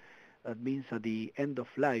down. That means at the end of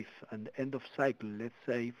life and end of cycle, let's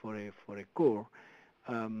say for a core,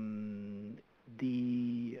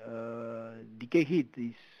 the decay heat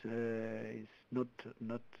is not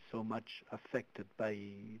so much affected by.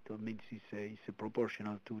 It means it's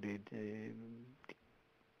proportional to the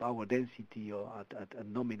power density or at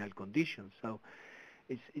nominal conditions. So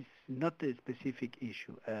it's not a specific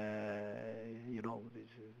issue. You know, this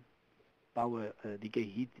power decay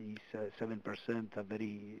heat is 7%, a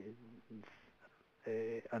very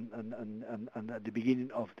and at the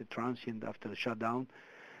beginning of the transient after the shutdown,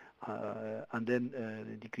 and then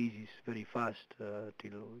the decrease is very fast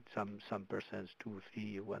till some percent, 2,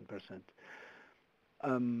 3,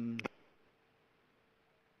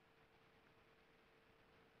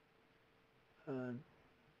 1%.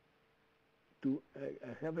 I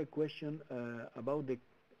have a question about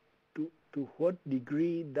to what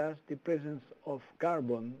degree does the presence of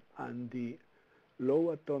carbon and the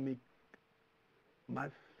low atomic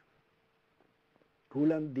mass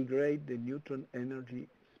coolant degrade the neutron energy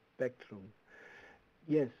spectrum?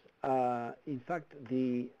 Yes, in fact,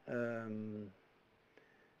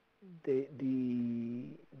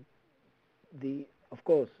 of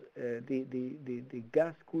course, the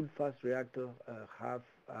gas cooled fast reactor have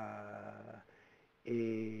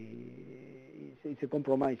it's a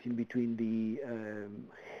compromise in between the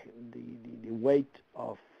weight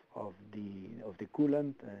of the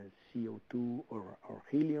coolant, CO2 or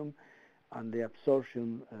helium, and the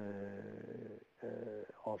absorption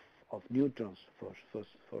of neutrons for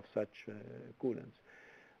such coolants.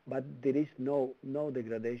 But there is no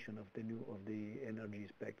degradation of the energy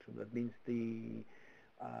spectrum. That means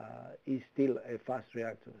is still a fast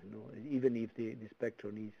reactor, you know, even if the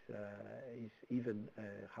spectrum is even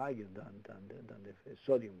higher than the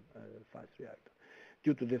sodium fast reactor,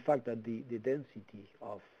 due to the fact that the density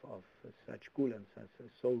of such coolants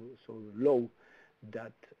is so low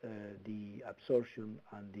that the absorption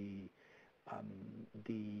and the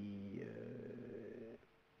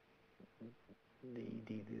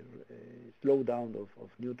slowdown of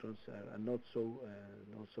neutrons are not so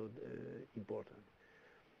important.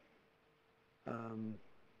 I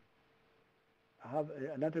have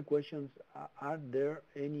another question. Are there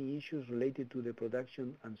any issues related to the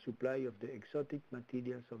production and supply of the exotic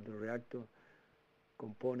materials of the reactor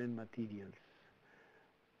component materials?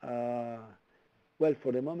 Well,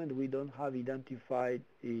 for the moment, we don't have identified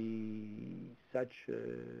such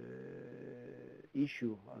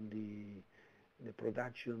issue on the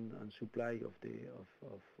production and supply of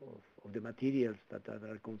the materials that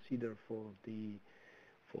are considered for the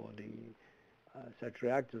such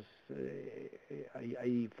reactors.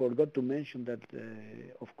 I forgot to mention that,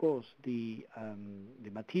 of course, the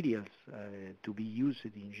materials to be used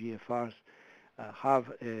in GFRs have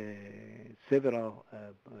several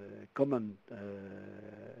common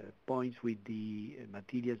points with the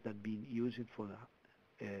materials that have been used for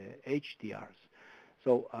HDRs.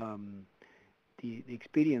 So the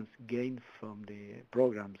experience gained from the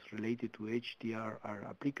programs related to HDR are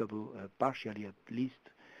applicable partially at least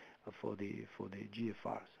for the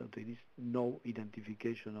GFR. So there is no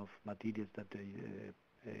identification of materials that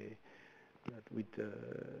with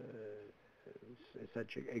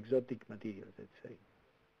such exotic materials, let's say.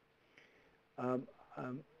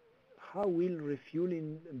 How will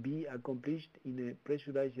refueling be accomplished in a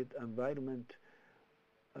pressurized environment,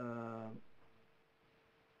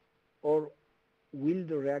 or will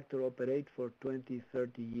the reactor operate for 20,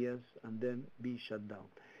 30 years and then be shut down?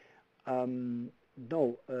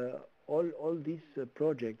 No, all these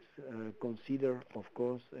projects consider, of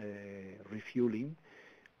course, refueling,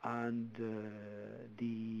 and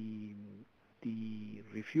the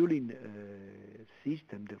refueling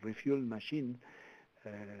system, the refueling machine,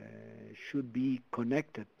 should be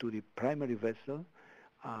connected to the primary vessel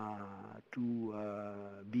to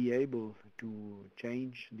be able to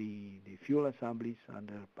change the fuel assemblies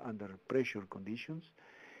under pressure conditions.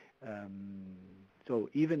 So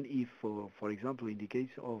even if, for example, in the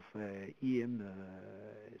case of EM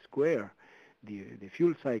square, the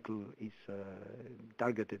fuel cycle is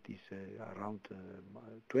targeted is around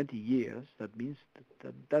 20 years. That means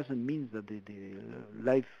that doesn't mean that the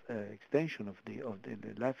life extension of the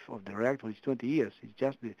life of the reactor is 20 years. It's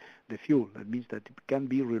just the fuel. That means that it can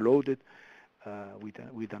be reloaded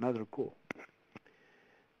with another core.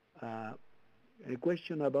 A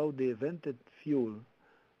question about the vented fuel.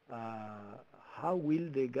 How will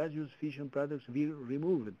the gaseous fission products be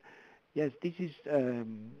removed? Yes, this is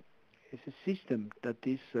it's a system that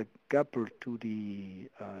is coupled to the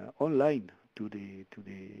online to the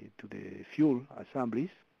fuel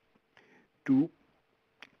assemblies to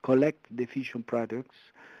collect the fission products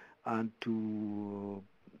and to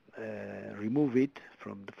remove it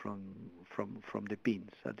from the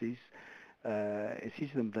pins. That is a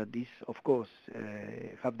system that is, of course,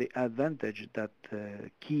 have the advantage that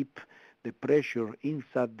keep the pressure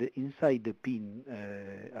inside the pin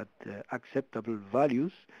at acceptable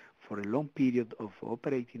values for a long period of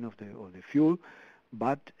operating of the fuel,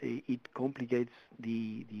 but it complicates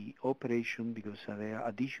the operation because there are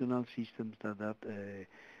additional systems that are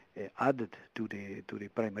added to the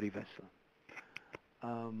primary vessel.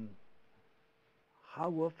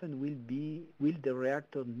 How often will the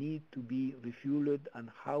reactor need to be refueled,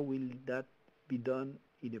 and how will that be done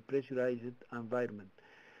in a pressurized environment?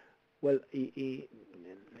 Well,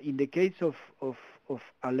 in the case of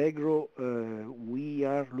ALLEGRO, we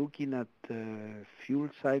are looking at a fuel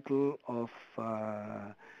cycle of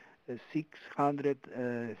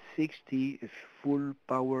 660 full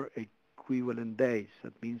power equivalent days.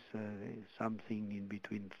 That means something in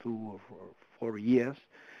between 2 or 4 years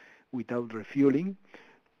without refueling.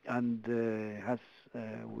 And as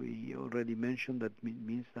we already mentioned, that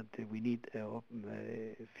means that we need a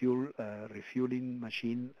fuel refueling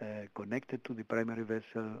machine connected to the primary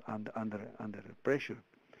vessel and under pressure.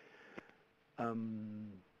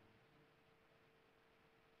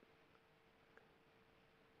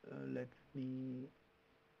 Let me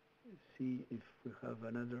see if we have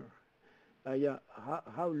another.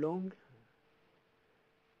 How long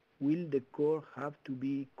will the core have to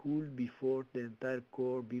be cooled before the entire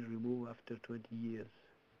core be removed after 20 years?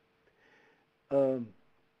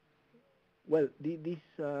 Well,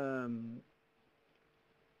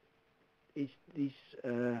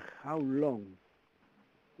 how long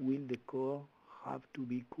will the core have to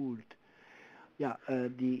be cooled? Yeah,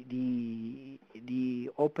 the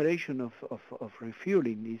operation of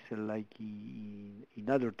refueling is like in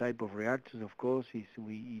other type of reactors. Of course, the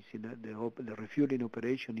refueling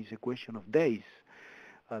operation is a question of days.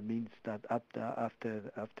 Means that after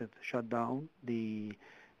the shutdown, the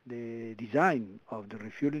design of the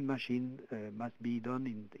refueling machine must be done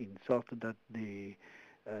in such that the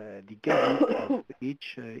cables of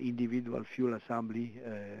each individual fuel assembly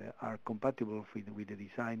are compatible with the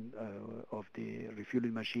design of the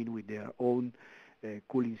refueling machine with their own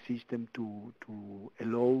cooling system to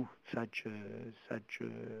allow such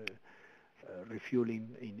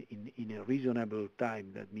refueling in a reasonable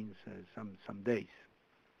time. That means some days.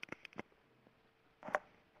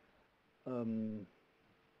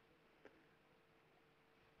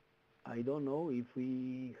 I don't know if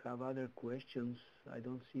we have other questions. I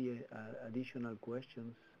don't see additional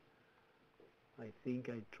questions. I think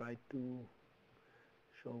I tried to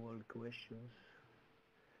show all questions.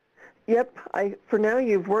 Yep, for now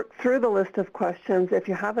you've worked through the list of questions. If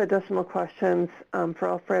you have additional questions for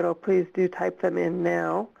Alfredo, please do type them in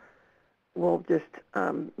now. We'll just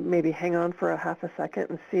maybe hang on for a half a second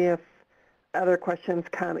and see if other questions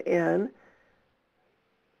come in.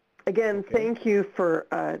 Again, okay. Thank you for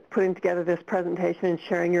putting together this presentation and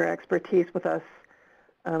sharing your expertise with us.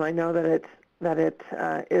 I know that that it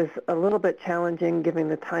is a little bit challenging given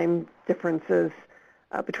the time differences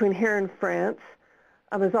between here and France.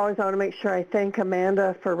 As always, I want to make sure I thank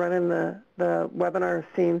Amanda for running the webinar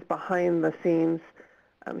scenes behind the scenes.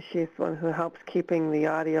 She's the one who helps keeping the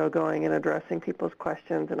audio going and addressing people's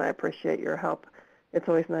questions, and I appreciate your help. It's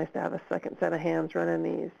always nice to have a second set of hands running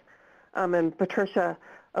these. And Patricia,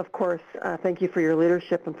 of course, thank you for your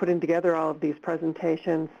leadership in putting together all of these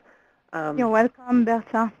presentations. You're welcome,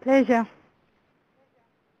 Bertha. Pleasure.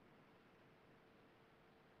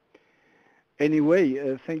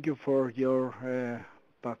 Anyway, thank you for your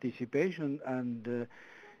participation, and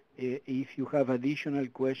if you have additional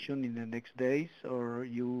questions in the next days, or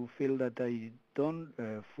you feel that I don't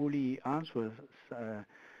fully answer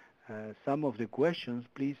some of the questions,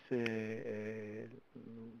 please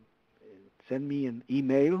send me an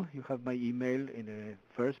email. You have my email in the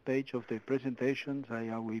first page of the presentations.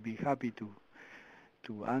 I will be happy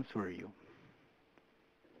to answer you.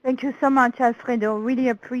 Thank you so much, Alfredo. Really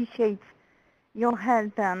appreciate your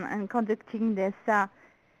help and conducting this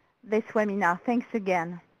this webinar. Thanks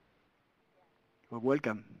again. You're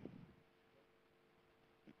welcome.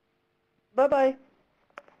 Bye-bye.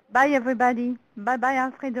 Bye, everybody. Bye-bye,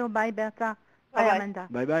 Alfredo. Bye, Bertha. Bye, Bye-bye. Amanda.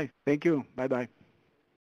 Bye-bye. Thank you. Bye-bye.